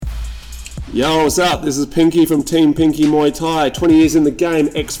Yo, what's up? This is Pinky from Team Pinky Muay Thai. 20 years in the game,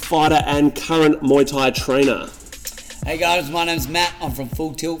 ex-fighter and current Muay Thai trainer. Hey guys, my name's Matt. I'm from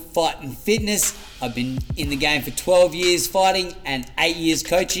Full Tilt Fight and Fitness. I've been in the game for 12 years fighting and 8 years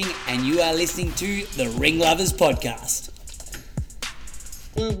coaching, and you are listening to the Ring Lovers Podcast.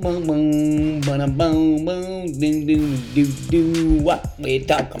 What we talking about? What you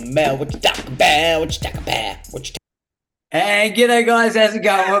talking about? What you talking about? What you Hey, g'day guys, how's it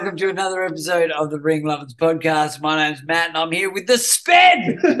going? Welcome to another episode of the Ring Lovers Podcast. My name's Matt and I'm here with the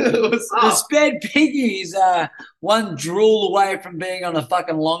Sped. The Sped Piggy is one drool away from being on a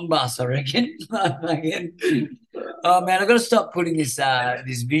fucking long bus, I reckon. Oh man, I've got to stop putting this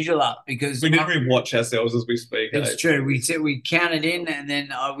this visual up because we didn't even watch ourselves as we speak. It's true. We count it in and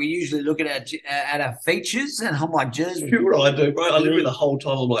then we usually look at our features and I'm like, geez. You know what I do, bro? I literally the whole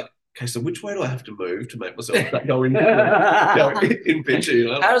time I'm like, okay, so which way do I have to move to make myself go in picture? You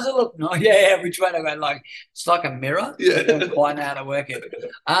know? How does it look? No, yeah. Which way do I go? Like it's like a mirror. Yeah, I don't quite know how to work it.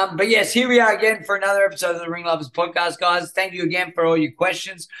 But yes, here we are again for another episode of the Ring Lovers Podcast, guys. Thank you again for all your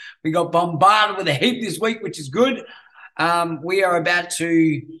questions. We got bombarded with a heap this week, which is good. We are about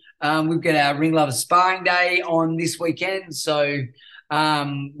to. We've got our Ring Lovers Sparring Day on this weekend, so.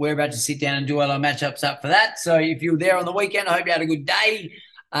 We're about to sit down and do all our matchups up for that. So if you're there on the weekend, I hope you had a good day.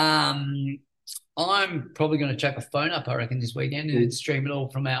 I'm probably going to chuck a phone up, I reckon, this weekend and stream it all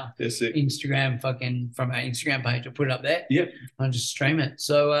from our Instagram page. I'll put it up there. Yep. I'll just stream it.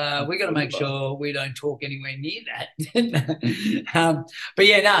 So we got to make sure we don't talk anywhere near that. But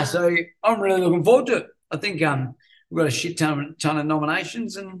yeah, so I'm really looking forward to it. I think we've got a shit ton of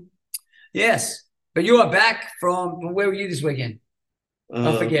nominations and yes. But you are back from, where were you this weekend?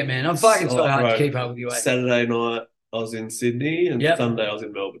 I forget, man. I'm fucking so hard to keep up with you. Saturday night I was in Sydney and Sunday I was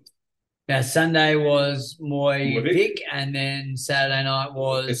in Melbourne. Now Sunday was Muay Vic and then Saturday night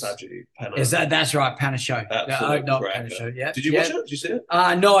was SRG. That's right, Pana Show. Not Pana Show. Yeah. Did you watch it? Did you see it?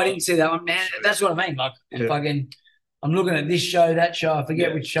 No, I didn't see that one, man. That's what I mean. Like I'm looking at this show, that show. I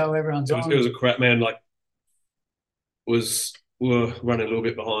forget which show everyone's on. It was a crap, man. Like we were running a little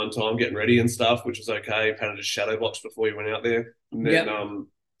bit behind time, getting ready and stuff, which was okay. Pana just shadow boxed before we went out there. And then,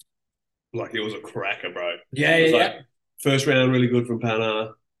 it was a cracker, bro. Yeah. First round, really good from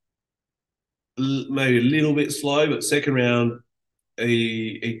Pana. Maybe a little bit slow, but second round,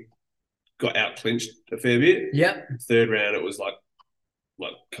 he got out clinched a fair bit. Yep. Third round, it was like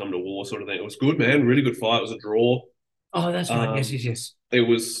come to war sort of thing. It was good, man. Really good fight. It was a draw. Oh, that's right. Yes. It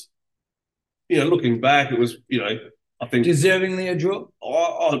was, looking back, it was, I think deservingly a draw.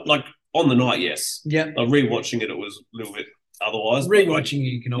 Like on the night, yes. Yeah. Rewatching it was a little bit otherwise. Rewatching,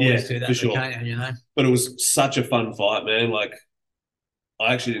 you can always do that, for sure. Can't you? But it was such a fun fight, man. Like,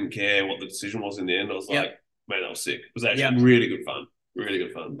 I actually didn't care what the decision was in the end. I was like, man, that was sick. It was actually really good fun. Really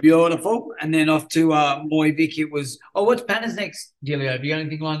good fun. Beautiful. And then off to Muay Vic. It was. Oh, what's Pana's next, Dealio? Have you got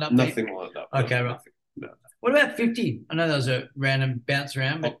anything lined up? Nothing lined up. Okay, right. No. What about 50? I know that was a random bounce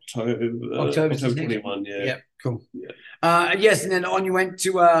around. But October 21, yeah. Yeah, cool. Yeah. Yes, and then on you went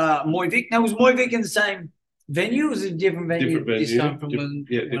to Muay Vic. Now, was Muay Vic in the same venue or was it a different venue this time from when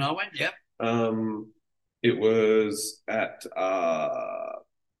I went? Yep. It was at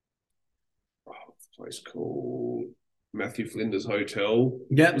what's the place called? Matthew Flinder's Hotel.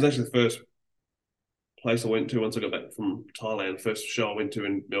 Yeah. It was actually the first place I went to once I got back from Thailand. First show I went to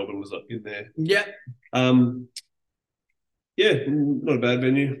in Melbourne was up in there. Yeah. Not a bad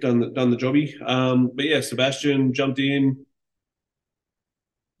venue. Done the jobby. But yeah, Sebastian jumped in,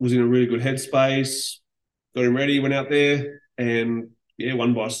 was in a really good headspace, got him ready, went out there, and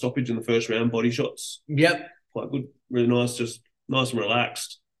won by a stoppage in the first round, body shots. Yep. Quite good. Really nice, just nice and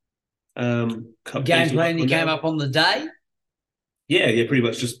relaxed. Game plan you came up on the day? Yeah, pretty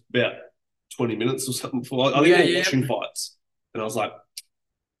much just about 20 minutes or something before. I think we were watching fights, and I was like,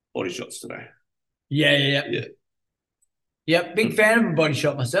 body shots today. Yeah. Yep, big fan of a body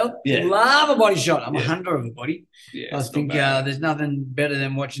shot myself. Yeah. Love a body shot. I'm a hunter of a body. Yeah, I think there's nothing better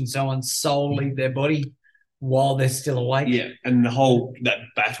than watching someone soul leave their body while they're still awake. Yeah, and that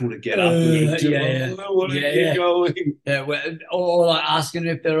battle to get up. I want to keep going. Yeah, or like asking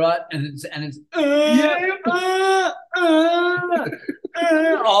if they're right, and it's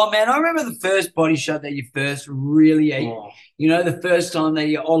oh man, I remember the first body shot that you first really ate. Oh. The first time that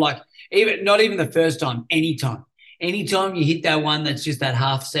not even the first time, anytime you hit that one that's just that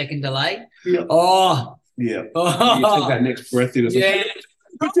half second delay. Yeah. Oh. Yeah. Oh. You take that next breath in. Yeah.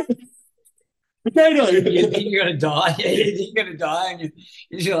 Potato. You think you're gonna die? Yeah, you think you're gonna die, and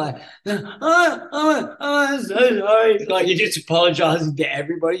you're like, I'm so sorry. Like you're just apologizing to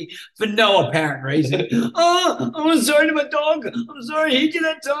everybody for no apparent reason. I'm sorry to my dog. I'm sorry he did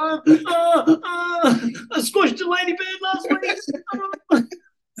that time. I squashed a ladybird last week.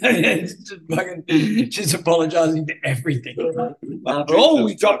 It's just apologizing to everything.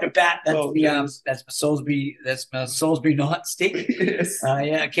 We talked about that's my Salisbury nightstick. Yes.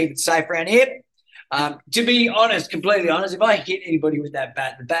 Yeah, keep it safe around here. To be honest, completely honest, if I hit anybody with that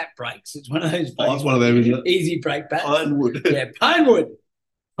bat, the bat breaks. It's one of those. It's one of them, isn't it? Easy break bats. Pinewood. Yeah, pine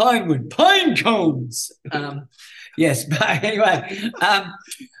cones. Yes, but anyway,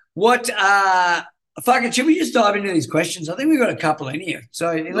 what? Should we just dive into these questions? I think we've got a couple in here.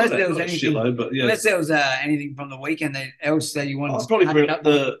 So unless there was anything, unless there was anything from the weekend else that you wanted, I'll probably bring up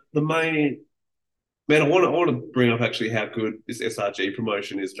the main. Man, I want to bring up actually how good this SRG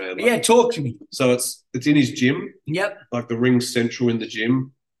promotion is, man. Yeah, talk to me. So it's in his gym. Yep. Like the ring's central in the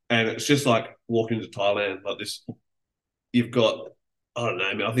gym, and it's just like walking into Thailand. Like this, you've got, I don't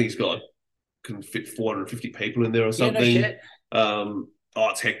know, man. I think he's got can fit 450 people in there or something. Yeah, no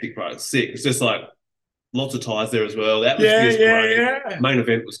shit. It's hectic, bro. It's sick. It's just like lots of Thais there as well. That was great. Yeah. Main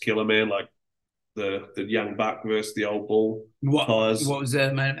event was killer, man. Like the young buck versus the old bull. Thais. What was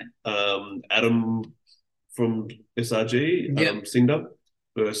the main event? Adam from SRG, Singdup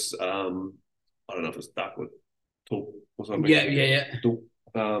versus I don't know if it's Duckwood Talk or something. Yeah.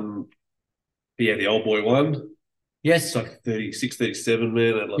 The old boy won. Yes. It's like 36, 37,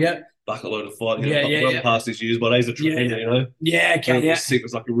 man. Had like bucket load of fight. Well past his years, but he's a trainer, you know. Yeah, okay, It was sick. It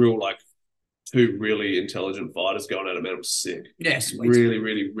was like a real two really intelligent fighters going at it, man. It was sick. Yeah, sweet. Really,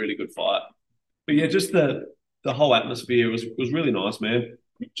 really, really good fight. But yeah, just the whole atmosphere was really nice, man.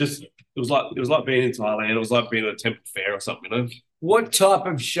 Just it was like being in Thailand. It was like being at a temple fair or something, you know. What type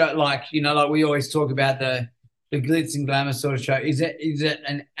of show? Like we always talk about the glitz and glamour sort of show. Is it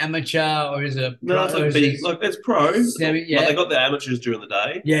an amateur or is it no? It's pro. Yeah, like they got the amateurs during the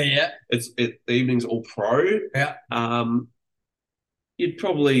day. Yeah. The evenings all pro. Yeah.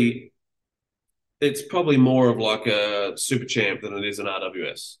 It's probably more of like a super champ than it is an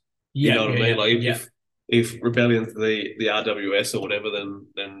RWS. You know what I mean? Like if Rebellion's the RWS or whatever, then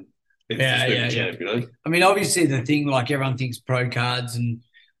it's the super champ, you know? I mean, obviously the thing, like everyone thinks pro cards and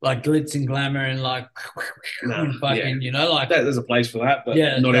like glitz and glamour and like you know, like there's a place for that, but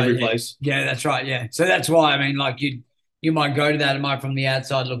not every place. Yeah, that's right. Yeah. So that's why, I mean, like you might go to that, it might from the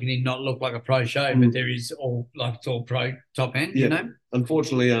outside looking in not look like a pro show, but there is it's all pro top end, you know?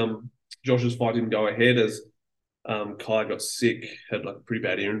 Unfortunately, Josh's fight didn't go ahead as Kai got sick, had like a pretty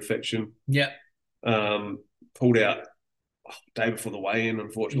bad ear infection. Yeah. Pulled out day before the weigh-in,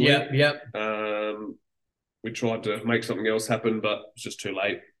 unfortunately. Yep. We tried to make something else happen, but it was just too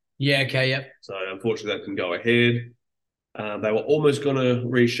late. Yeah, okay, yep. So unfortunately that didn't go ahead. They were almost going to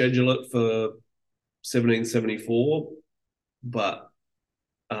reschedule it for 1774, but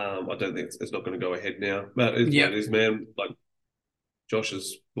I don't think it's not going to go ahead now. But it's what it is, man. Like Josh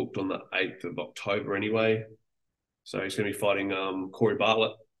is booked on the 8th of October anyway. So he's going to be fighting Corey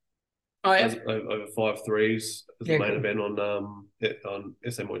Bartlett over 5-3s as the main event on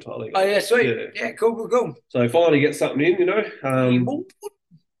SM Muay Thai League. Oh, yeah, sweet. Yeah, cool. So finally get something in, you know.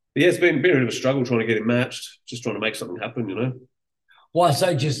 It's been a bit of a struggle trying to get him matched, just trying to make something happen, you know. Why?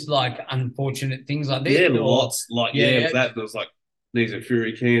 So just like unfortunate things like this? Yeah, lots. That was like Knees of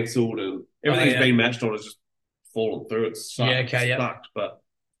Fury cancelled and everything's been matched on has just fallen through. It's sucked, but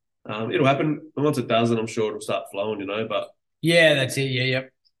it'll happen. And once it does, then I'm sure it'll start flowing, you know. But yeah, that's it. Yeah.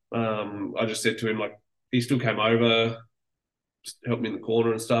 I just said to him, like, he still came over, just helped me in the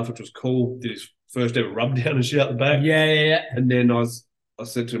corner and stuff, which was cool. Did his first ever rub down and shit out the back. Yeah. And then I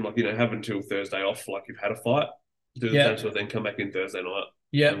said to him, like, you know, have until Thursday off, like you've had a fight. Do the same sort of thing, come back in Thursday night.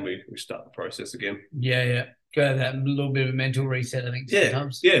 Yeah. And we start the process again. Yeah. Go that little bit of a mental reset, I think,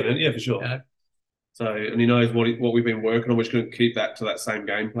 sometimes. Yeah, man. Yeah, for sure. Yeah. So, and he knows what we've been working on. We're just going to keep that to that same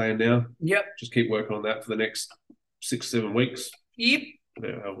game plan now. Yep. Just keep working on that for the next 6-7 weeks. Yep.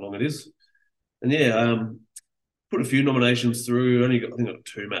 How long it is. And put a few nominations through. I think I've got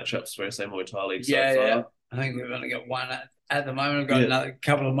 2 matchups for SM Muay Thai League so far. Yeah. I think we've only got one at the moment. I've got another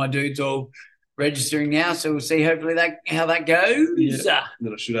couple of my dudes all registering now, so we'll see hopefully how that goes. Yeah. And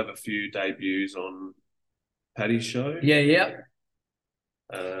then I should have a few debuts on Paddy's show. Yeah.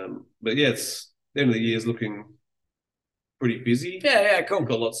 But yeah, it's the end of the year is looking pretty busy. Yeah, cool.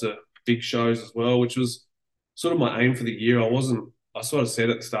 Got lots of big shows as well, which was sort of my aim for the year. I sort of said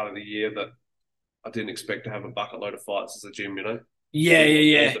at the start of the year that I didn't expect to have a bucket load of fights as a gym, you know? Yeah.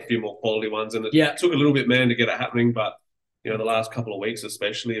 A few more quality ones. And it took a little bit, man, to get it happening. But, you know, the last couple of weeks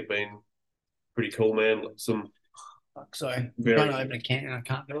especially have been pretty cool, man. Some Fuck, sorry. I'm very trying to open a can and I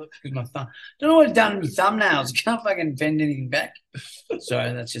can't do it because my thumb. Don't know what I've done with my thumbnails. I can't fucking bend anything back.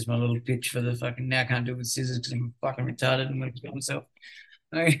 Sorry, that's just my little pitch for the fucking. Now I can't do it with scissors because I'm fucking retarded. I'm going to kill myself.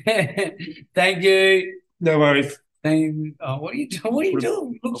 Okay. Thank you. no worries. Thank you. Oh, what are you doing? What are you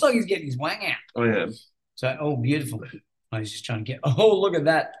doing? Looks like he's getting his wang out. I am. So, oh, beautiful. I was just trying to get. Oh, look at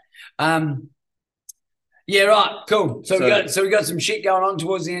that. Yeah, right. Cool. So we got some shit going on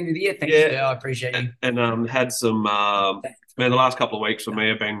towards the end of the year. Thanks. Yeah, I appreciate you. And had some man, the last couple of weeks for me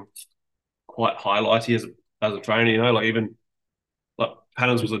have been quite highlighty as a trainer, you know, like even like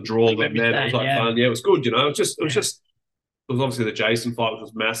Pannons was a draw, but man, it was like fun. Yeah, it was good, you know. It was obviously the Jason fight, which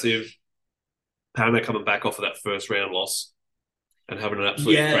was massive. Panna coming back off of that first round loss and having an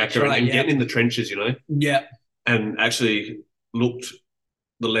absolute cracker and getting in the trenches, you know. Yeah. And actually looked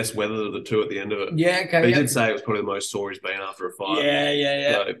the less weathered of the two at the end of it. Yeah, okay. But he did say it was probably the most sore he's been after a fight.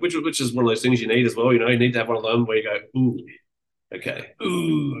 Yeah. So, which is one of those things you need as well, you know. You need to have one of them where you go, ooh, okay.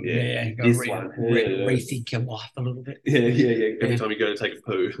 Ooh, yeah. Go this one. rethink your life a little bit. Yeah. Every time you go to take a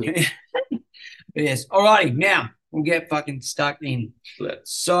poo. Yes. Alrighty, now we'll get fucking stuck in.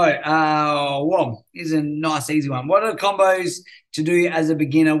 So, well, here's a nice, easy one. What are the combos to do as a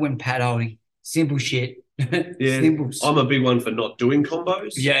beginner when pad holding? Simple shit. Yeah, Simples. I'm a big one for not doing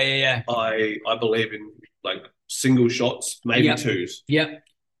combos. Yeah. I believe in like single shots, maybe twos. Yep. I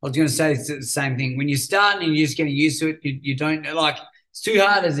was going to say it's the same thing. When you're starting and you're just getting used to it, you don't like. It's too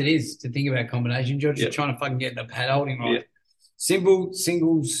hard as it is to think about combinations. You're just trying to fucking get the pad holding right. Yeah. Simple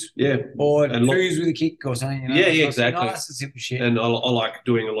singles, or twos with a kick or something. You know? Yeah, exactly. Nice and simple shit. And I like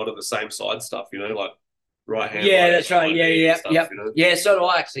doing a lot of the same side stuff. You know, like right hand. Yeah, that's right. Yeah. Stuff, you know? Yeah, so do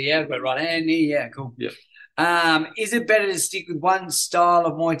I actually. Yeah, I've got right hand. Yeah, cool. Yeah. Is it better to stick with one style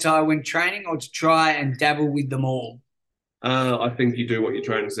of Muay Thai when training, or to try and dabble with them all? I think you do what your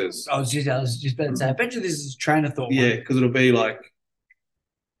trainer says. I was just about to say. I bet you this is trainer thought. Yeah, because it'll be like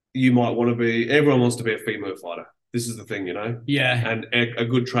you might want to be. Everyone wants to be a female fighter. This is the thing, you know? Yeah. And a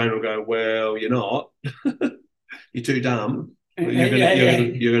good trainer will go, well, you're not. You're too dumb. You're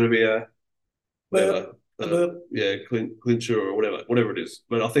going to be a clincher or whatever it is.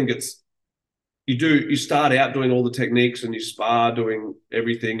 But I think it's you start out doing all the techniques and you spar doing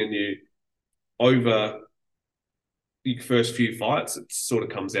everything, and you over your first few fights, it sort of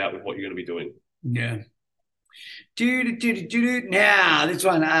comes out with what you're going to be doing. Yeah. Now, this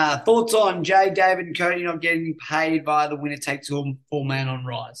one. Thoughts on Jay, David, and Cody not getting paid by the winner takes all man on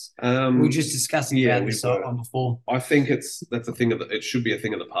Rise? We were just discussing about this on before. I think that's a thing it should be a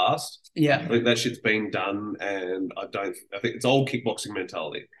thing of the past. Yeah, I think that shit's been done, and I think it's old kickboxing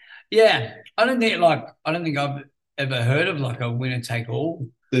mentality. Yeah, I don't think I've ever heard of like a winner take all.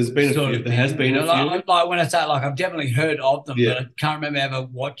 There's been a few. There has been a few. Like when I say I've definitely heard of them, but I can't remember ever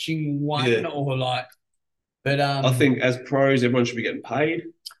watching one or like. But I think as pros, everyone should be getting paid.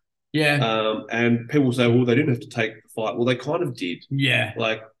 Yeah. And people say, well, they didn't have to take the fight. Well, they kind of did. Yeah.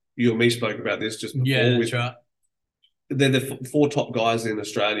 Like you and me spoke about this just before. Yeah, that's right. They're the four top guys in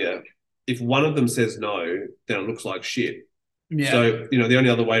Australia. If one of them says no, then it looks like shit. Yeah. So, you know, the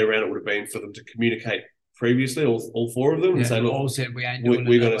only other way around it would have been for them to communicate previously, all four of them, and say, look, all said we ain't doing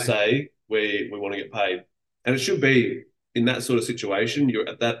we're going to say we want to get paid. And it should be in that sort of situation, you're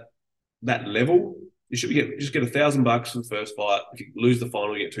at that level. You should get $1,000 for the first fight. If you lose the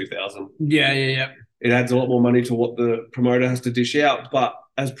final, you get $2,000. Yeah. It adds a lot more money to what the promoter has to dish out. But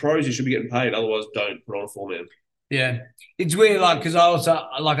as pros, you should be getting paid. Otherwise, don't put on a 4-man. Yeah, it's weird, like because I also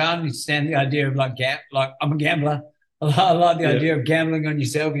I understand the idea of like I'm a gambler. I like the idea of gambling on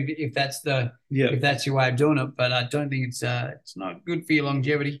yourself if that's if that's your way of doing it. But I don't think it's not good for your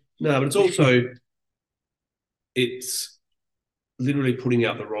longevity. No, but it's also it's literally putting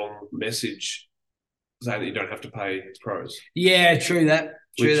out the wrong message, saying that you don't have to pay pros. Yeah, true that.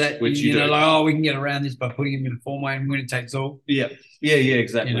 Which you know, like, we can get around this by putting him in a 4-way and winner takes all. Yeah,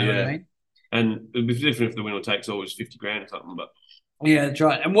 exactly. You know what I mean? And it'd be different if the winner takes all was $50,000 or something. But yeah, that's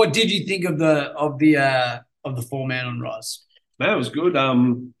right. And what did you think of the 4-man on Rise? Man, it was good.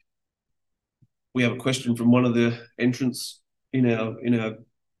 We have a question from one of the entrants in our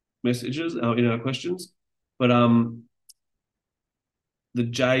messages, in our questions. But the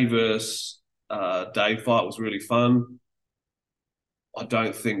Jay versus Dave fight was really fun. I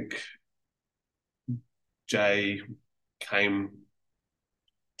don't think Jay came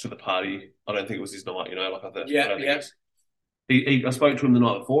to the party. I don't think it was his night, you know. Like I thought. Yeah. I spoke to him the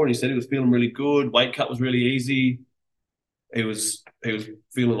night before, and he said he was feeling really good. Weight cut was really easy. He was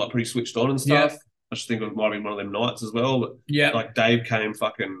feeling like pretty switched on and stuff. Yeah. I just think it might have been one of them nights as well. But like Dave came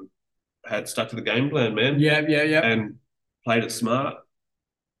had stuck to the game plan, man. Yeah. And played it smart.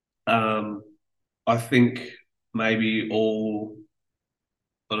 I think maybe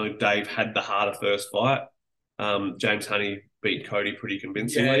I know Dave had the harder first fight. James Honey beat Cody pretty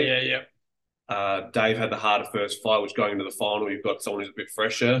convincingly. Yeah. Dave had the harder first fight, which going into the final, you've got someone who's a bit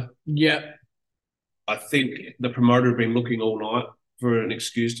fresher. Yeah. I think the promoter had been looking all night for an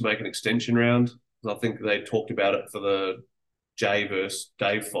excuse to make an extension round. I think they talked about it for the Jay versus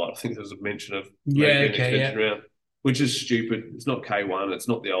Dave fight. I think there was a mention of maybe an extension round, which is stupid. It's not K1. It's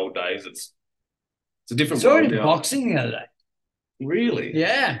not the old days. It's a different Saw world it in now. boxing the other day. Really?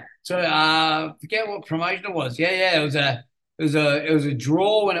 Yeah. So forget what promotion it was. Yeah. It was a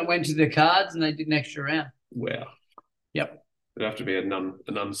draw when it went to the cards and they did an extra round. Wow. Yep. It'd have to be an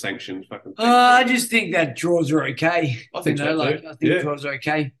unsanctioned fucking thing. I just think that draws are okay. I think so too. I think draws are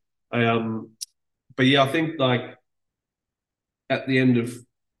okay. But yeah, I think like at the end of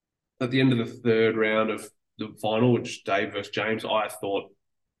the third round of the final, which Dave versus James, I thought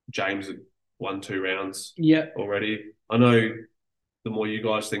James had won 2 rounds. Yeah. Already. I know the more you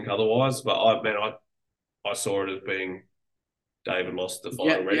guys think otherwise, but I saw it as being Dave had lost the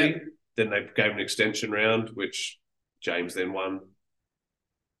fight already. Yeah. Then they gave an extension round, which James then won.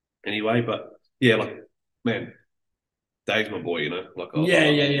 Anyway, but yeah, like man, Dave's my boy, you know. Like I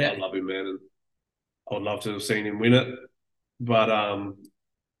love him, man, and I would love to have seen him win it. But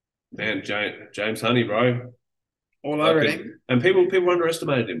man, James Honey, bro, all over him. And people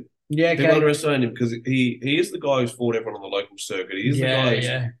underestimated him. Yeah, people underestimated him because he is the guy who's fought everyone on the local circuit. He is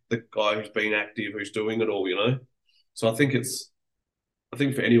the guy who's been active, who's doing it all, you know. So I think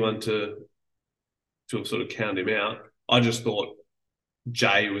for anyone to sort of count him out, I just thought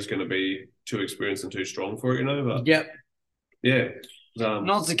Jay was going to be too experienced and too strong for it, you know. But yeah.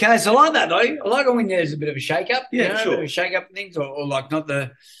 Not the case. I like that though. I like it when there's a bit of a shake-up. Yeah, you know, sure. A bit of a shake-up and things, or like not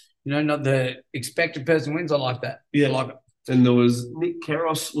the expected person wins. I like that. Yeah, I like it. And there was Nick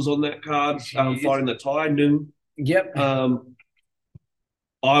Keros was on that card fighting the Thai Noon. Yep. I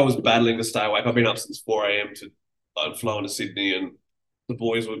was battling to stay awake. I've been up since 4 a.m. I'd flown to Sydney, and the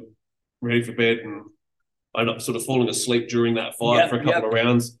boys were ready for bed, and I ended up sort of falling asleep during that fight for a couple of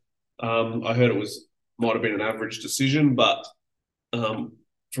rounds. I heard might have been an average decision, but from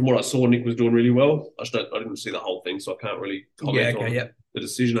what I saw, Nick was doing really well. I didn't see the whole thing, so I can't really comment on the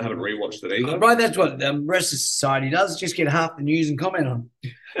decision. I haven't rewatched it either. Right, that's what the rest of society does. Just get half the news and comment on.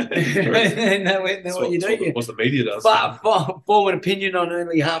 And that's what you do. What the media does. Form an opinion on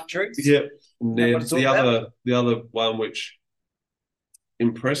only half truths. Yeah. And then the other one which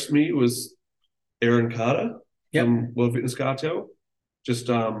impressed me was Erin Carter from World Fitness Cartel. Just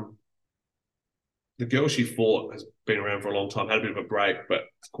the girl she fought has been around for a long time, had a bit of a break, but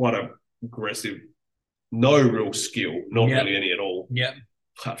it's quite aggressive. No real skill, not really any at all. Yeah.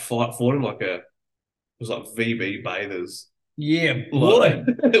 Fought him it was like VB bathers. Yeah, boy.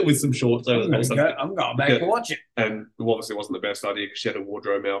 With some shorts over the I'm going back to watch it. And obviously it wasn't the best idea because she had a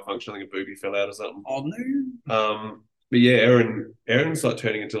wardrobe malfunction. I think a boobie fell out or something. Oh, no. But yeah, Erin's like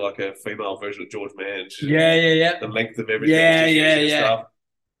turning into like a female version of George Mann. Yeah. The length of everything. Yeah.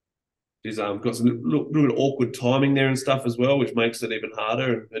 She's got some little bit awkward timing there and stuff as well, which makes it even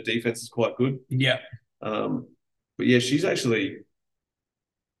harder. And her defense is quite good. Yeah. But yeah, she's actually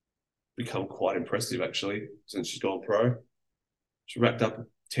become quite impressive actually since she's gone pro. She racked up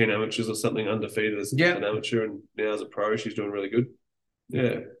 10 amateurs or something undefeated as an amateur, and now as a pro, she's doing really good.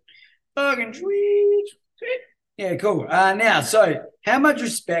 Yeah. Fucking sweet. Yeah, cool. Now, so how much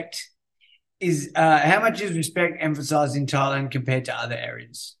respect is respect emphasized in Thailand compared to other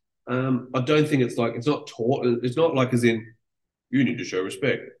areas? I don't think it's not taught. It's not like as in you need to show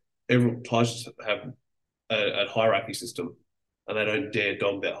respect. Everyone Thais have a hierarchy system, and they don't dare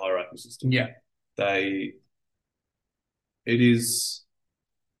dog that hierarchy system. Yeah. It is,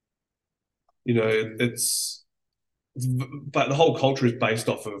 you know, but the whole culture is based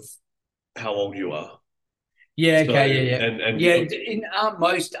off of how old you are. Yeah, so, okay, yeah. And in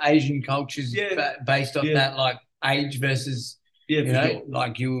most Asian cultures based on that, like age versus, sure.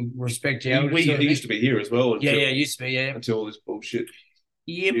 like you respect your elders. It used to be here as well. It used to be, until all this bullshit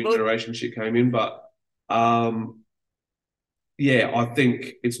new generation shit came in. But I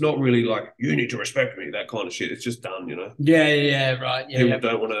think it's not really like you need to respect me, that kind of shit. It's just done, you know. Yeah, right. Yeah, people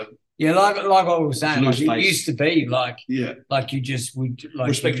don't want to. Yeah, like what we were saying, like it used to be like you just would like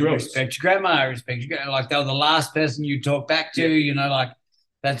respect your elders, respect your grandma, respect your like they were the last person you talk back to, you know, like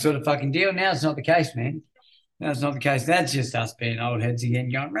that sort of fucking deal. Now it's not the case, man. That's not the case. That's just us being old heads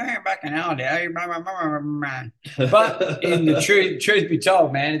again, going, man, back in our day. But in the truth be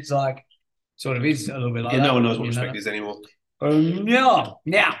told, man, it's like sort of is a little bit like that. No one knows what respect is anymore. No.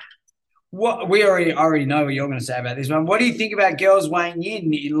 Now, What we already know what you're going to say about this one. What do you think about girls weighing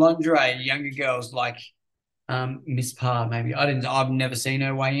in lingerie? Younger girls like Miss Parr, maybe. I've never seen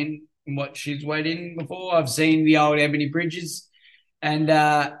her weigh in what she's weighed in before. I've seen the old Ebony Bridges, and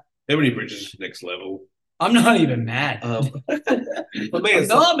Ebony Bridges is next level. I'm not even mad. For me, I'm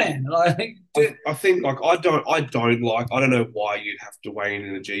not, man. I think like I don't like. I don't know why you'd have to weigh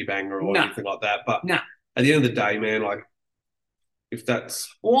in a G banger or anything like that. But at the end of the day, man, like if that's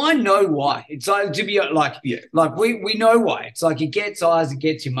well, I know why. It's like to be like like we know why. It's like it gets eyes, it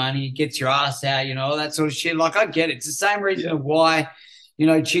gets your money, it gets your ass out, all that sort of shit. Like I get it. It's the same reason of why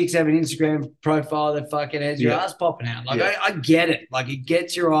chicks have an Instagram profile that fucking has your ass popping out. Like I get it. Like it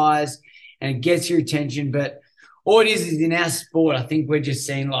gets your eyes and it gets your attention, but all it is in our sport, I think we're just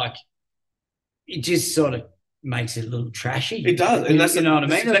seeing like it just sort of makes it a little trashy. It does, and that's you know what I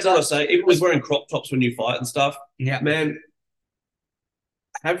mean. That's what I say. Even with wearing crop tops when you fight and stuff, man.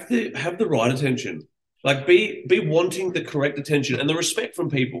 Have the right attention. Like be wanting the correct attention and the respect from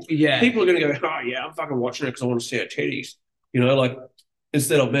people. Yeah. People are gonna go, oh yeah, I'm fucking watching it because I want to see her titties. Like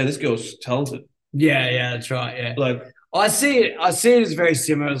instead of, man, this girl's talented. Yeah, that's right. Yeah. Like I see it as very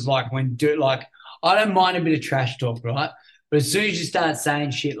similar as like I don't mind a bit of trash talk, right? But as soon as you start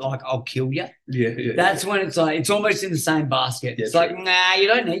saying shit like "I'll kill you," that's when it's like it's almost in the same basket. It's like, nah, you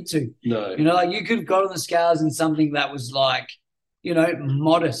don't need to. No, like you could have got on the scales in something that was like,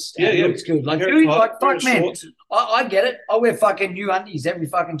 modest. And looks good. Like, dude, like, fuck, man. I get it. I wear fucking new undies every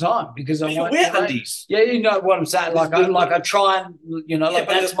fucking time because I want wear undies. Yeah, you know what I'm saying. Like, I try and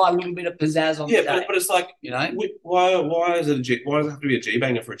that's my little bit of pizzazz on the day. But it's like, why is it why does it have to be a G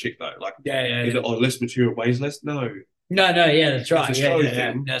banger for a chick though? Like, is it less material weighs less? No, yeah, that's right.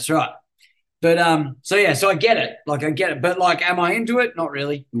 Yeah, that's right. But so I get it. Like I get it. But like, am I into it? Not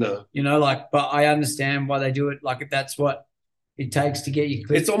really. No. But I understand why they do it. Like if that's what it takes to get your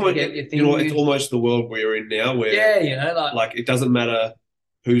clips. It's almost it's almost the world we're in now where like it doesn't matter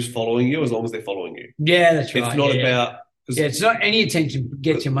who's following you as long as they're following you. Yeah, that's right. It's not about it's not any attention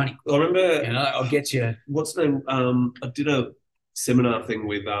gets your money. I remember I'll get you. What's the name? I did a seminar thing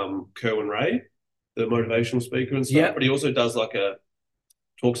with Kerwin Ray, the motivational speaker and stuff. But he also does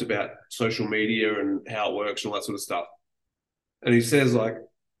talks about social media and how it works and all that sort of stuff. And he says like,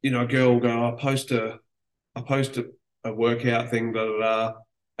 a girl will go, I post a workout thing,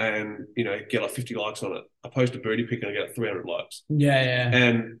 and get like 50 likes on it. I post a booty pic and I get 300 likes. Yeah.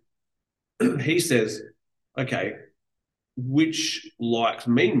 And he says, okay, which likes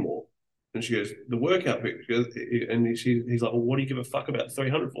mean more? And she goes, the workout pic. And he's like, well, what do you give a fuck about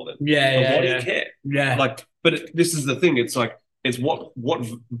 300 for then? Yeah. Why do you care? Yeah. Like, but this is the thing. It's like, it's what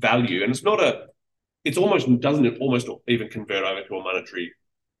value, and it's not it's almost doesn't it almost even convert over to a monetary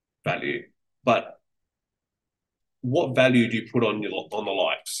value, but what value do you put on the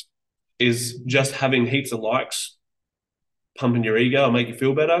likes? Is just having heaps of likes pumping your ego and make you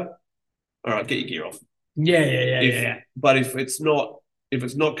feel better? All right, get your gear off. Yeah. But if it's not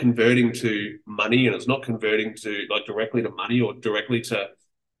converting to money and it's not converting to like directly to money or directly to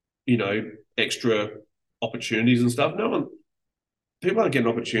extra opportunities and stuff, people aren't getting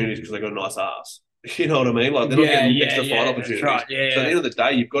opportunities because they got a nice ass. You know what I mean? Like they're not getting extra fight opportunities. Right, so at the end of the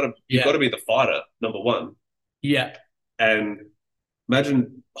day, you've got to be the fighter, number one. Yeah. And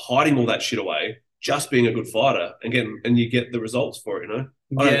imagine hiding all that shit away, just being a good fighter, and you get the results for it.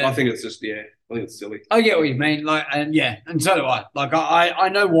 I think it's just I think it's silly. I get what you mean. Like, and so do I. Like, I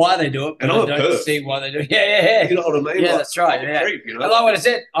know why they do it, but I don't see why they do it. Yeah. You know what I mean? Yeah, that's right. Yeah. Creep, I like what I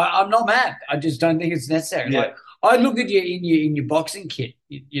said. I'm not mad. I just don't think it's necessary. Yeah. Like, I look at you in your boxing kit.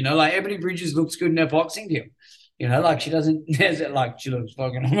 Like Ebony Bridges looks good in her boxing deal. Like she doesn't. She looks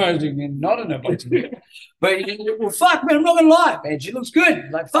fucking amazing and not in her boxing deal. But well, fuck, man, I'm not gonna lie, man. She looks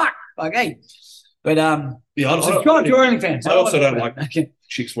good. Like fuck, like hey. But subscribe to your OnlyFans. I also don't like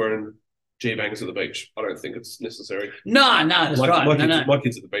chicks wearing G-bangs at the beach. I don't think it's necessary. No, that's right. My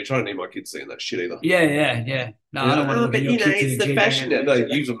kids at the beach. I don't need my kids seeing that shit either. Yeah. No, I don't want to look at your kids it's the fashion. No,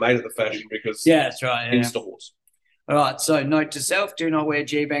 use them made of the fashion because that's right. In stores. All right. So note to self: do not wear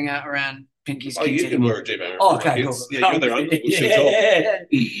G-banger around Pinky's kids. You can wear a G-banger. Oh, okay, cool. Yeah, you're their uncle.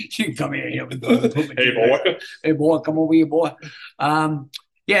 You can come here. Hey boy, come over here, boy. So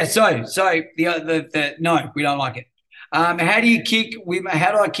the no, we don't like it. How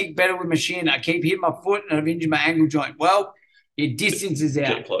do I kick better with my shin? I keep hitting my foot and I've injured my ankle joint. Well, your distance is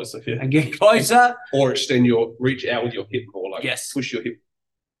out. Get closer, And get closer. Or reach out with your hip more, like push your hip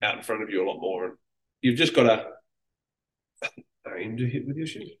out in front of you a lot more. And you've just got to aim to hit with your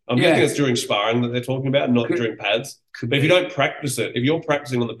shin. I'm guessing it's during sparring that they're talking about, not during pads. But if you don't practice it, if you're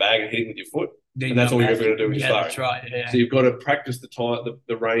practicing on the bag and hitting with your foot, and that's all you're ever going to do is sparring. That's right. Yeah. So you've got to practice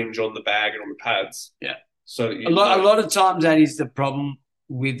the range on the bag and on the pads. Yeah. So a lot of times that is the problem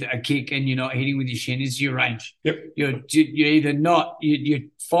with a kick and you're not hitting with your shin is your range. Yep. You're either not you're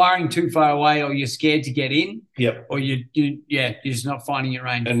firing too far away or you're scared to get in. Yep. Or you're just not finding your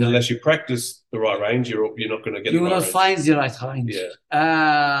range. And unless you practice the right range, you're not going to get the right range. The right range.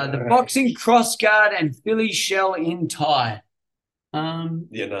 Yeah. The boxing cross guard and Philly shell in tie.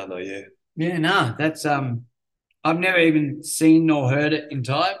 That's I've never even seen nor heard it in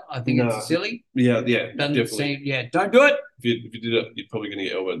time. I think it's silly. Yeah, Doesn't definitely. seem, don't do it. If you did it, you're probably going to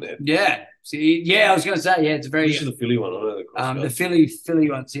get elbow in the head. Yeah. See, I was going to say, it's very. Which is the Philly one? I know the Philly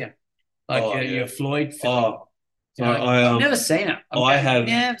ones, yeah. Like your Floyd. Philly. I've never seen it.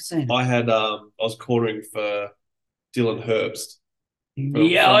 Never seen it. I was cornering for Dylan Herbst.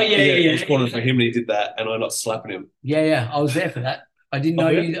 I was cornering for him and he did that, and I ended up slapping him. Yeah. I was there for that. I didn't know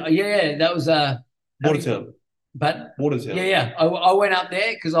you. Yeah, that was Watertown. But Watertown. Yeah. I went up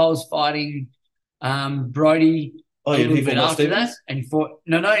there because I was fighting Brody a little bit after that, and he fought.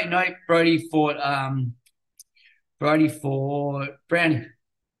 No. Brody fought Brownie.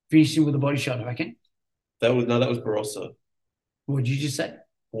 Finished him with a body shot, I reckon. That was Barossa. What did you just say?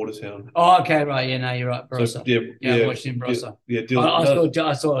 Watertown. Oh, okay, right. Yeah, no, you're right. Barossa. So, I watched him Barossa. Yeah, Dylan.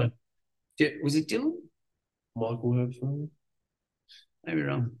 I saw. Was it Dylan? Michael Herbst. Maybe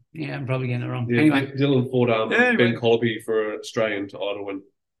wrong. Yeah, I'm probably getting it wrong. Yeah, anyway, Dylan fought Ben Colopy for Australian title when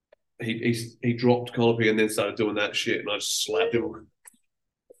he dropped Colopy and then started doing that shit, and I just slapped him.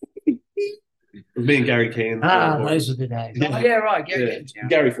 Me and Gary Cairns. Those were the days. Yeah. Oh, yeah, right. Gary Cairns.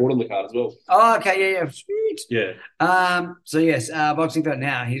 Gary fought on the card as well. Oh, okay. Yeah. Sweet. Yeah. So yes, boxing for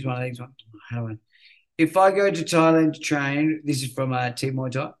now. Here's one of these ones. If I go to Thailand to train, this is from Team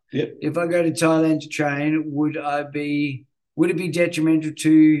Muay Thai. Yep. If I go to Thailand to train, would it be detrimental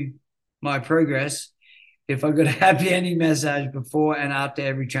to my progress if I got a happy ending massage before and after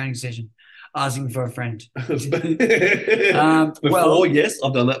every training session? Asking for a friend. Yes,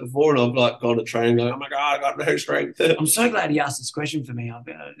 I've done that before, and I've gone to training, going, "Oh my god, I got no strength." I'm so glad he asked this question for me. I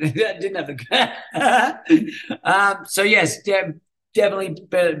didn't have the. So yes, definitely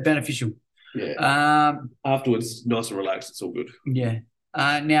beneficial. Yeah. Afterwards, nice and relaxed. It's all good. Yeah.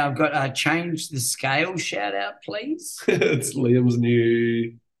 Now I've got change the scale shout out, please. It's Liam's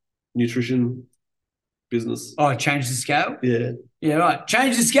new nutrition business. Oh, change the scale. Yeah. Yeah. Right.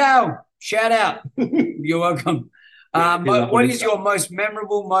 Change the scale. Shout out. You're welcome. What is your most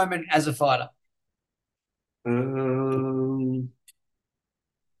memorable moment as a fighter?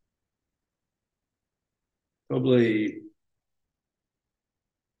 Probably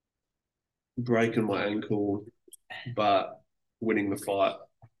breaking my ankle, but winning the fight.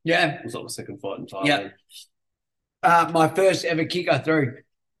 Yeah. It was like my second fight in Thailand. Yeah. My first ever kick I threw.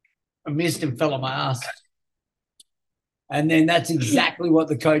 I missed and fell on my ass. And then that's exactly what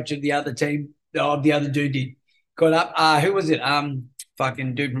the coach of the other team, of the other dude did. Got up. Who was it?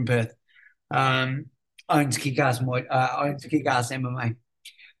 Fucking dude from Perth. Owns kick-ass MMA.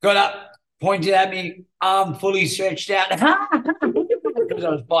 Got up, pointed at me, arm fully stretched out. Because I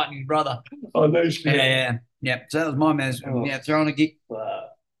was fighting his brother. Oh, no shit. Yeah. So that was my mess. Oh. Yeah, throwing a kick.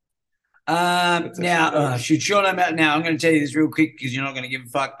 Now, should Sean O'Malley, now I'm going to tell you this real quick because you're not going to give a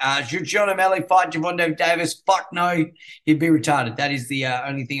fuck. Should Sean O'Malley fight Javonte Davis? Fuck no, he'd be retarded. That is the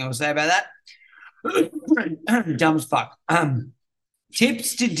only thing I will say about that. Dumb as fuck.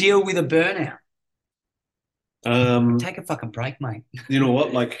 Tips to deal with a burnout. Take a fucking break, mate. You know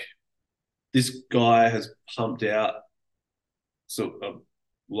what? Like, this guy has pumped out a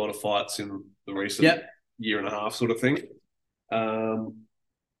lot of fights in the recent year and a half sort of thing.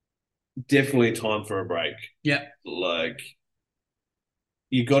 Definitely time for a break. Yeah. Like,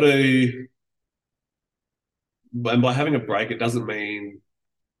 you got to, and by having a break, it doesn't mean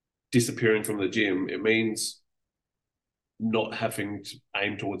disappearing from the gym. It means not having to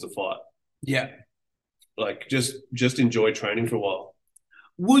aim towards a fight. Yeah. Like, just enjoy training for a while.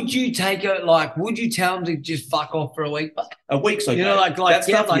 Would you take it, would you tell them to just fuck off for a week? A week's okay. You know,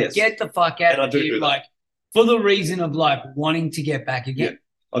 get the fuck out of here, for the reason of, wanting to get back again. Yeah.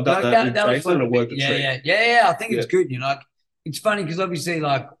 I've done that with Jason, and it worked. Yeah. I think it's good. You know, it's funny because obviously,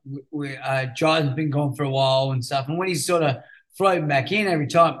 Jai's been gone for a while and stuff, and when he's sort of floating back in every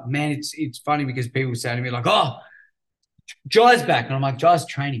time, man, it's funny because people say to me "Oh, Jai's back," and I'm like, "Jai's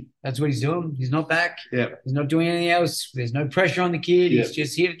training. That's what he's doing. He's not back. Yeah, he's not doing anything else. There's no pressure on the kid. Yeah. He's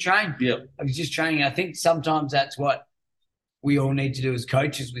just here to train. Yeah, he's just training." I think sometimes that's what we all need to do as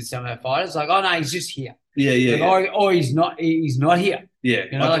coaches with some of our fighters. Like, oh no, he's just here. Yeah. Or he's not here. Yeah,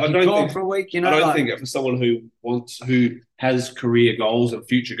 you know, I don't think for a week. You know, I don't think for someone who has career goals and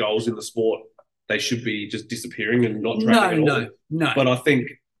future goals in the sport, they should be just disappearing and not training at all. No. But I think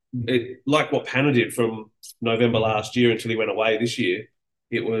like what Panna did from November last year until he went away this year,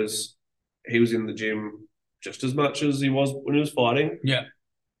 he was in the gym just as much as he was when he was fighting. Yeah.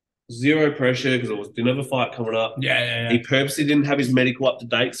 Zero pressure because there didn't have a fight coming up. Yeah. He purposely didn't have his medical up to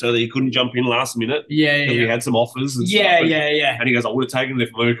date so that he couldn't jump in last minute. Yeah. Because he had some offers and stuff. And he goes, I would have taken it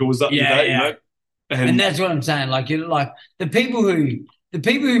if my medical was up to date, you know? And that's what I'm saying. Like, the people who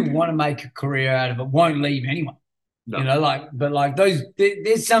want to make a career out of it won't leave anyway. No. You know, but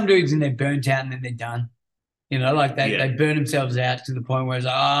there's some dudes and they're burnt out and then they're done. You know, like they burn themselves out to the point where it's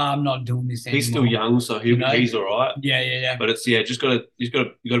like, I'm not doing this anymore. He's still young, so he's all right. Yeah. But it's you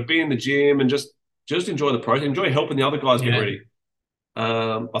gotta be in the gym and just enjoy the process, enjoy helping the other guys get ready.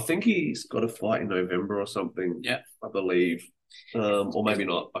 I think he's got a fight in November or something. Yeah, I believe, or maybe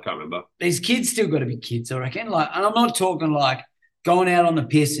not. I can't remember. These kids still got to be kids, I reckon. Like, and I'm not talking like going out on the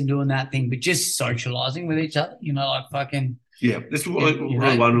piss and doing that thing, but just socializing with each other. You know, like fucking. Yeah, this is one of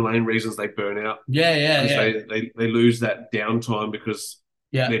the main reasons they burn out. Yeah. They lose that downtime because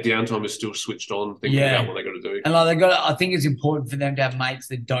their downtime is still switched on, thinking about what they got to do. And I think it's important for them to have mates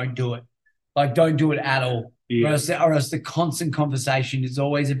that don't do it, like don't do it at all. Yeah. Or else the constant conversation is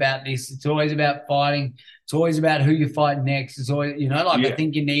always about this. It's always about fighting. It's always about who you fight next. It's always, I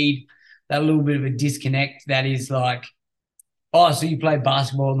think you need that little bit of a disconnect that is like, oh, so you play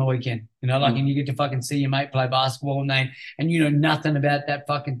basketball on the weekend, and you get to fucking see your mate play basketball and you know nothing about that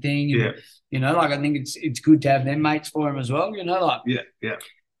fucking thing. And, I think it's good to have them mates for him as well, Yeah.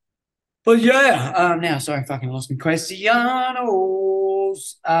 But now, sorry, fucking lost my questions.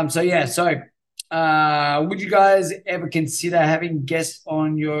 Would you guys ever consider having guests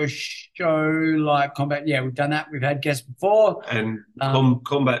on your show like Combat? Yeah, we've done that. We've had guests before. And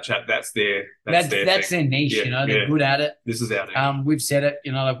Combat Chat, that's their niche. Yeah, they're good at it. This is our niche. We've said it.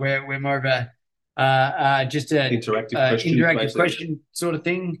 We're more of a just a interactive question sort of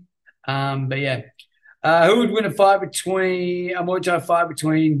thing. Who would win a Muay Thai fight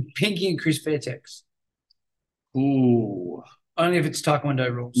between Pinky and Chris Fairtex? Ooh. Only if it's Taekwondo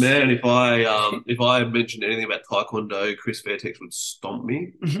rules. Man, if I mentioned anything about Taekwondo, Chris Fairtex would stomp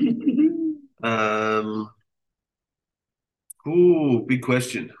me. Big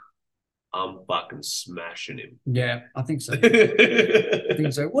question. I'm fucking smashing him. Yeah, I think so. I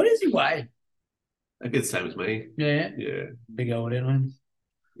think so. What does he weigh? I think it's the same as me. Yeah. Big old Edwin.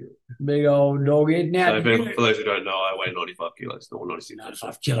 Yeah. Big old dog head. Now, for those who don't know, I weigh 95 kilos, not 96.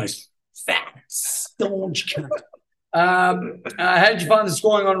 95 kilos. Fat, staunch cunt. How did you find the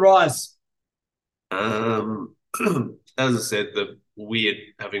scoring on Rise? As I said, the weird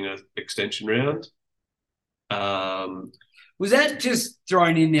having an extension round. Was that just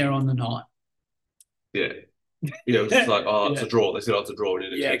thrown in there on the night? Yeah. It was just like, it's a draw. They said, it's a draw.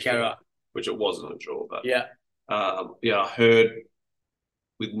 Right. Which it wasn't a draw, but I heard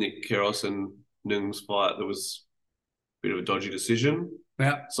with Nick Keros and Nung's fight, there was a bit of a dodgy decision.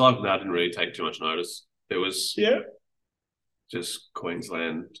 Yeah. Aside from that, I didn't really take too much notice. It was just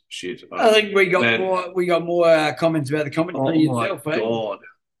Queensland shit. I think we got more comments about the commentary itself. Oh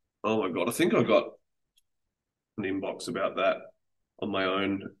my god! I think I got an inbox about that on my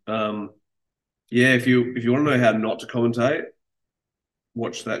own. If you want to know how not to commentate,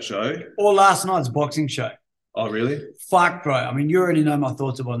 watch that show or last night's boxing show. Oh really? Fuck, bro. I mean, you already know my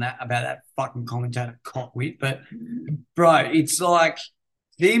thoughts about that fucking commentator cockwit, but bro, it's like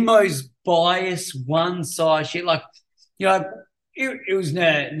the most biased one-side shit. Like, it was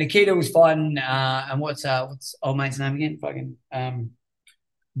Nikita was fighting, and what's old mate's name again? Fucking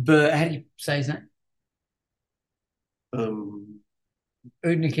but how do you say his name? Who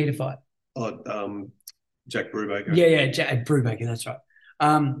did Nikita fight? Jack Brubaker. Yeah, Jack Brubaker. That's right.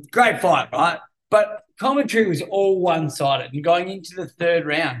 Great fight, right? But commentary was all one-sided, and going into the third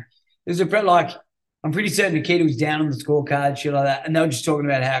round, there's I'm pretty certain Nikita was down on the scorecard, shit like that, and they were just talking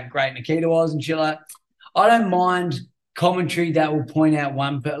about how great Nikita was and shit like that. I don't mind commentary that will point out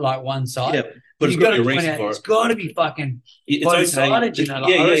one side. Yeah, but it's got to be a reason for it. It's got to be fucking both-sided,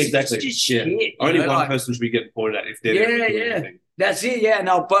 exactly. It's just shit. Only one person should be getting pointed at if they're That's it, yeah.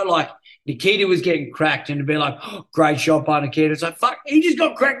 No, but Nikita was getting cracked and to be like, great shot by Nikita. It's like, fuck, he just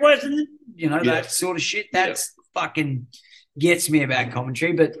got cracked worse than, that sort of shit. That's fucking gets me about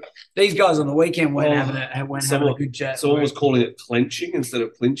commentary. But these guys on the weekend weren't having a good chat. Someone was calling it clenching instead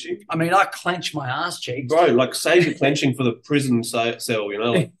of clinching. I mean, I clench my ass cheeks. Bro, save your clenching for the prison cell,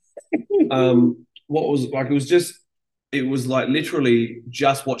 what was it was literally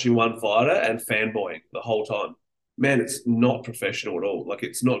just watching one fighter and fanboying the whole time. Man, it's not professional at all.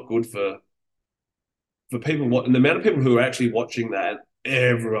 It's not good for people. And the amount of people who are actually watching that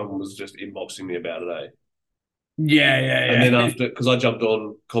everyone was just inboxing me about it, eh? Yeah, And yeah, then yeah. after, because I jumped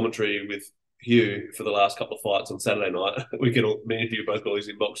on commentary with Hugh for the last couple of fights on Saturday night, me and Hugh both got all these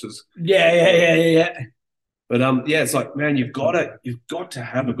inboxes. Yeah, yeah, yeah, yeah, yeah. But yeah, it's like, man, you've got to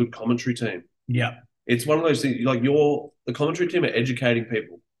have a good commentary team. Yeah. It's one of those things. Like the commentary team are educating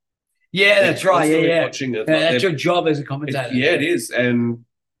people. Yeah, They're that's right. Yeah, constantly yeah. watching it. Like That's your job as a commentator. yeah, it is. And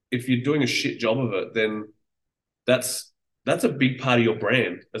if you're doing a shit job of it, then that's that's a big part of your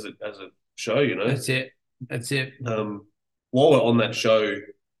brand as a show. You know. That's it. That's it. While we're on that show,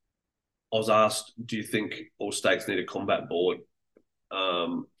 I was asked, "Do you think all states need a combat board?"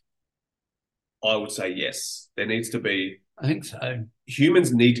 Um, I would say yes. There needs to be I think so.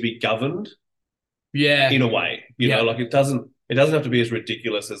 humans need to be governed Yeah. in a way. Yeah. Like it doesn't have to be as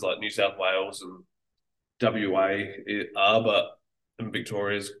ridiculous as like New South Wales and WA are, but and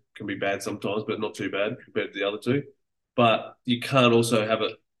Victoria's can be bad sometimes, but not too bad compared to the other two. But you can't also have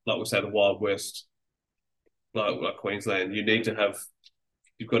it like we say the Wild West, like Queensland.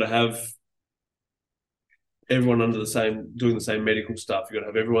 You've got to have everyone under the same doing the same medical stuff. You've got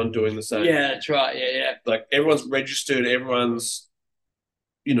to have everyone doing the same. Yeah, that's right. Yeah, yeah. Like everyone's registered, everyone's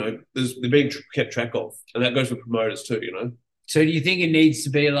they're being kept track of, and that goes for promoters too. So do you think it needs to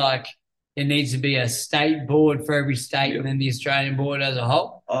be a state board for every state and then the Australian board as a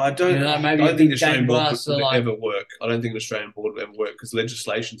whole? I don't. Maybe I don't think the big data Australian board blasts would are like. ever work. I don't think the Australian board would ever work because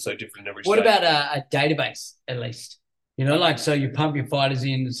legislation's so different in every What state. about a database at least? Like so you pump your fighters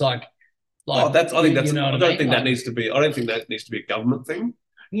in. It's like that's. I think that's. you know what I I don't mean? think Like, that needs to be. I don't think that needs to be a government thing.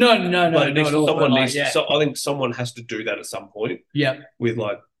 no, no, no, But it not needs at all. But someone like, needs. yeah, So I think someone has to do that at some point yeah, with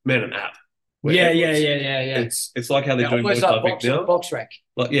like an app. Where yeah, yeah, everyone's- yeah, yeah, yeah. It's like how they're doing Muay Almost Thai like Vic now. box rec.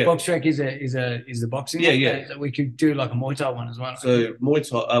 Like yeah, Box rec is the boxing. Yeah, one. yeah. We could do like a Muay Thai one as well. So Muay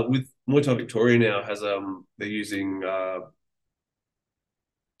Thai with Muay Thai Victoria now has they're using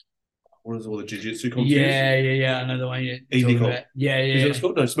what is all the jiu-jitsu comps use? Yeah, yeah, yeah. I know the one you're Easy talking comp. about. Yeah, Is yeah, it what's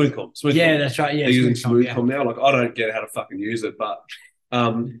called? No, smooth comp. Smooth yeah. comp. That's right. Yeah, They're using smooth smooth comp, comp now. Like I don't get how to fucking use it, but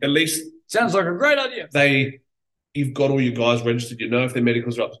at least sounds like a great idea. you've got all your guys registered. You know if their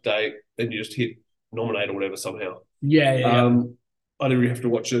medicals are up to date. Then you just hit nominate or whatever somehow. Yeah, yeah, yeah. I don't really have to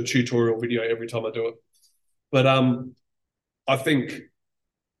watch a tutorial video every time I do it. But I think,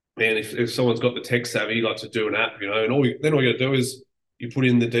 man, if someone's got the tech savvy, like to do an app, and all you got to do is you put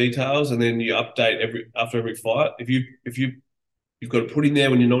in the details and then you update after every fight. If you've got to put in there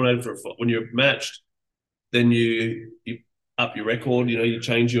when you're nominated for a fight, when you're matched, then you up your record. You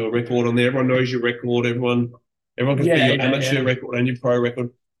change your record on there. Everyone knows your record. Everyone can see your amateur record and your pro record.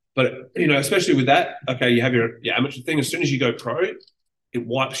 But especially with that, okay, you have your amateur thing. As soon as you go pro, it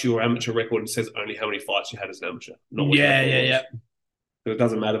wipes your amateur record and says only how many fights you had as an amateur. Not what yeah. It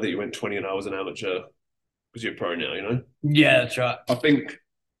doesn't matter that you went 20-0 as an amateur because you're pro now. Yeah, that's right. I think,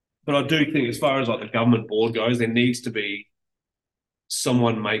 but I do think as far as like the government board goes, there needs to be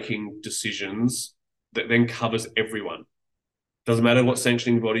someone making decisions that then covers everyone. Doesn't matter what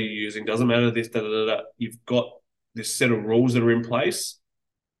sanctioning body you're using. Doesn't matter this, da, da, da, da. You've got this set of rules that are in place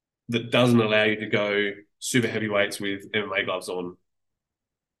that doesn't allow you to go super heavyweights with MMA gloves on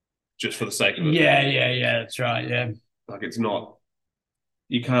just for the sake of it. Yeah. That's right. Yeah. Like it's not.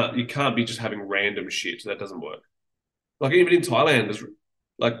 You can't be just having random shit. That doesn't work. Like even in Thailand, there's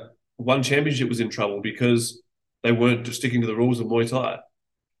like one championship was in trouble because they weren't just sticking to the rules of Muay Thai.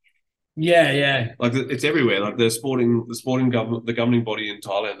 Yeah. Like it's everywhere. Like the sporting government, the governing body in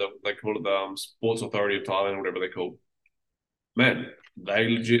Thailand, they call it the Sports Authority of Thailand, or whatever they're called. Man, they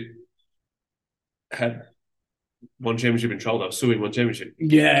legit had one championship in trouble. They were suing one championship.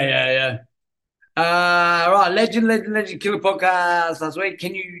 Yeah. Right, legend killer podcast last week.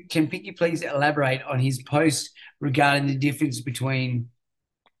 Can Pinky please elaborate on his post regarding the difference between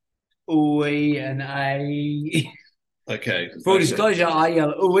OE and A? Okay. Full disclosure, I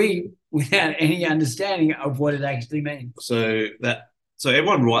yell OE without any understanding of what it actually means. So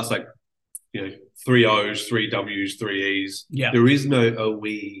everyone writes like 3 O's, 3 W's, 3 E's. Yeah. There is no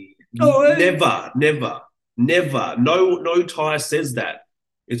OE. Never. No Thai says that.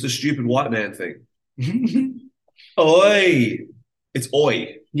 It's a stupid white man thing. Oi. It's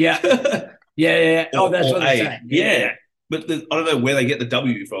oi. Yeah. Yeah. Oh, that's what they're saying. Yeah. But I don't know where they get the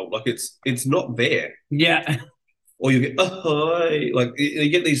W from. Like it's not there. Yeah. Or you get oi. Like you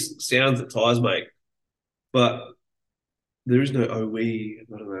get these sounds that Thais make. But there is no OE. I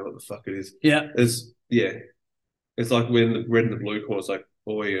don't know what the fuck it is. Yeah. It's like when the red and the blue corner, it's like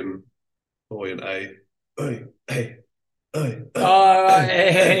oi and A. Oi, hey. Oi. Oh,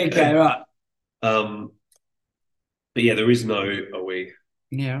 right. Okay, right. But yeah, there is no OE.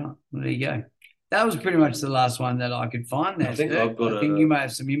 Yeah, right. Well, there you go. that was pretty much the last one that I could find there. I think Sturt. I've got I think you may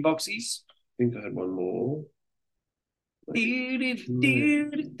have some inboxes. I think I had one more. Do, do,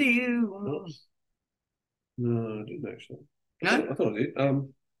 do, do, do. No, I didn't actually. No? I thought I did.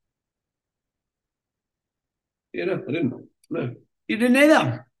 Yeah, no, I didn't. No. You didn't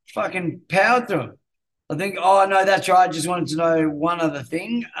either. Fucking powered through it. I think, oh, no, that's right. I just wanted to know one other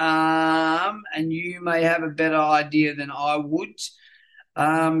thing. And you may have a better idea than I would.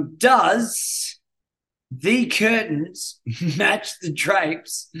 Does the curtains match the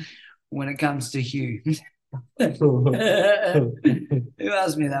drapes when it comes to hue? Who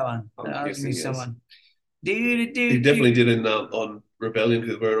asked me that one? Asked me someone. He definitely did it on Rebellion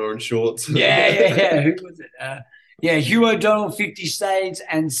because we're in orange shorts. Yeah. Who was it? Yeah, Hugh O'Donnell, 50 Shades,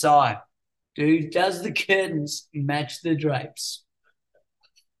 and Psy. Dude, does the curtains match the drapes?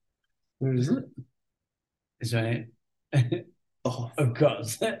 Where is it? Is that it? Oh, of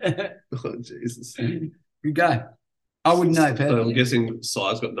course. oh, Jesus. You go. I wouldn't know, Pep. So I'm guessing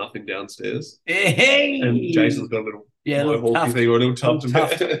Si's got nothing downstairs. Hey! And Jason's got a little mohawky thing or a little tough.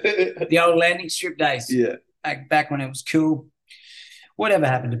 The old landing strip days. Yeah. Back when it was cool. Whatever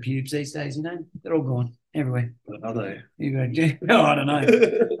happened to pubes these days, you know? They're all gone everywhere. What are they? Oh, I don't know.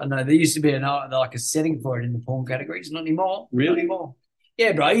 I know. There used to be like a setting for it in the porn categories. Not anymore. Really? Not anymore.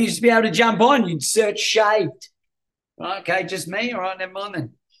 Yeah, bro. You used to be able to jump on. You'd search shaved. Okay, just me. All right, never mind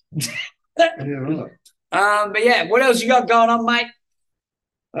then. Yeah, right. But yeah, what else you got going on, mate?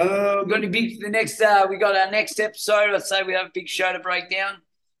 Got any big for the next? We got our next episode. Let's say we have a big show to break down.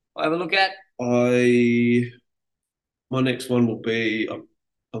 I'll have a look at. My next one will be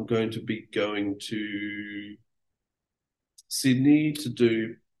I'm going to be going to Sydney to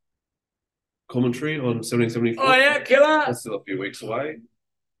do commentary on 1774. Oh yeah, killer! That's still a few weeks away.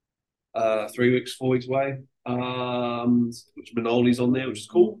 3 weeks, 4 weeks away. Which Manoli's on there, which is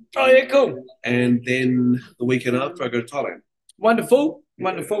cool. Oh yeah, cool. And then the weekend after, I go to Thailand. Wonderful.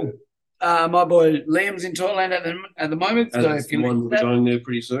 My boy Liam's in Thailand at the moment. So if mine will be going there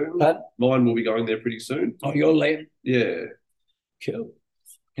pretty soon. Pardon? Mine will be going there pretty soon. Oh, you're Liam. Yeah. Cool.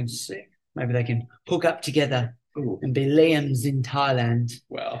 Can see. Maybe they can hook up together Ooh. and be Liam's in Thailand.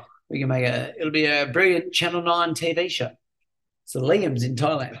 Wow. We can it'll be a brilliant Channel 9 TV show. So Liam's in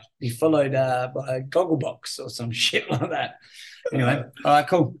Thailand. Be followed by a Gogglebox or some shit like that. Anyway, all right,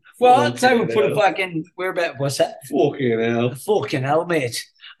 cool. Well, I'd say we'll put a fucking, we're about, what's that? Fucking hell, mate.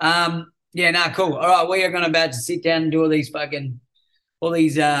 Yeah, cool. All right, we are about to sit down and do all these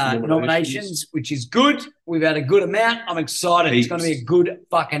nominations, which is good. We've had a good amount. I'm excited. Heaps. It's going to be a good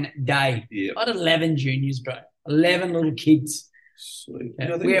fucking day. Yeah. I had 11 juniors, bro. 11 little kids. Sweet.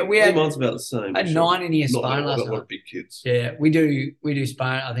 Yeah, we had mine's about the same. I had 9 in here sparring last night. A lot of big kids. Yeah, we do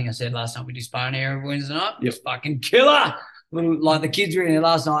sparring. I think I said last night we do sparring here every Wednesday night. Yep. It's fucking killer. Like the kids were in here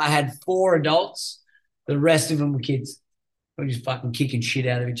last night. I had 4 adults. The rest of them were kids. We're just fucking kicking shit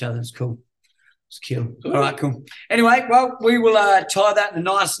out of each other. It's cool. It's cool. All right, cool. Anyway, well, we will tie that in a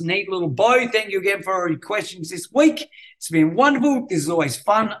nice, neat little bow. Thank you again for all your questions this week. It's been wonderful. This is always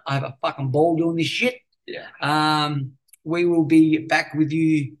fun. I have a fucking ball doing this shit. Yeah. We will be back with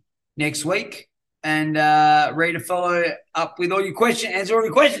you next week and ready to follow up with all your questions, answer all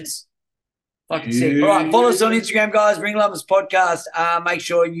your questions. Fucking sick. All right, follow us on Instagram, guys. Ring Lovers Podcast. Make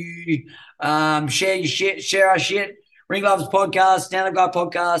sure you share your shit, share our shit. Ring Lovers Podcast, Stand Up Guy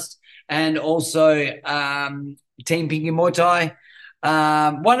Podcast, and also Team Pinky Muay Thai.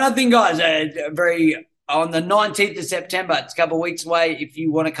 One other thing, guys, on the 19th of September, it's a couple of weeks away. If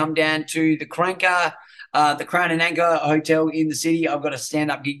you want to come down to the Cranker, the Crown and Anchor Hotel in the city, I've got a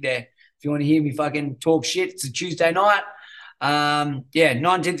stand-up gig there. If you want to hear me fucking talk shit, it's a Tuesday night.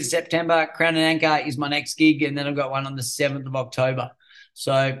 19th of September, Crown and Anchor is my next gig, and then I've got one on the 7th of October.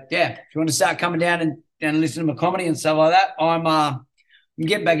 So, yeah, if you want to start coming down and listen to my comedy and stuff like that, I'm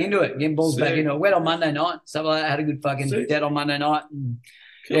getting back into it, getting balls back into it. Went on Monday night, stuff like that. Had a good fucking dead on Monday night. And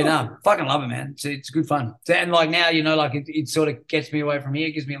fucking love it, man. It's good fun. And like now, it sort of gets me away from here,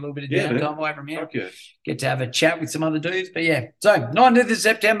 gives me a little bit of downtime away from here. Okay. Get to have a chat with some other dudes. But yeah, so 19th of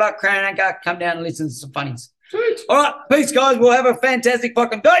September, Crown Anchor, come down and listen to some funnies. Sweet. All right, peace, guys. We'll have a fantastic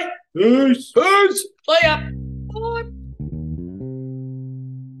fucking day. Peace. See ya.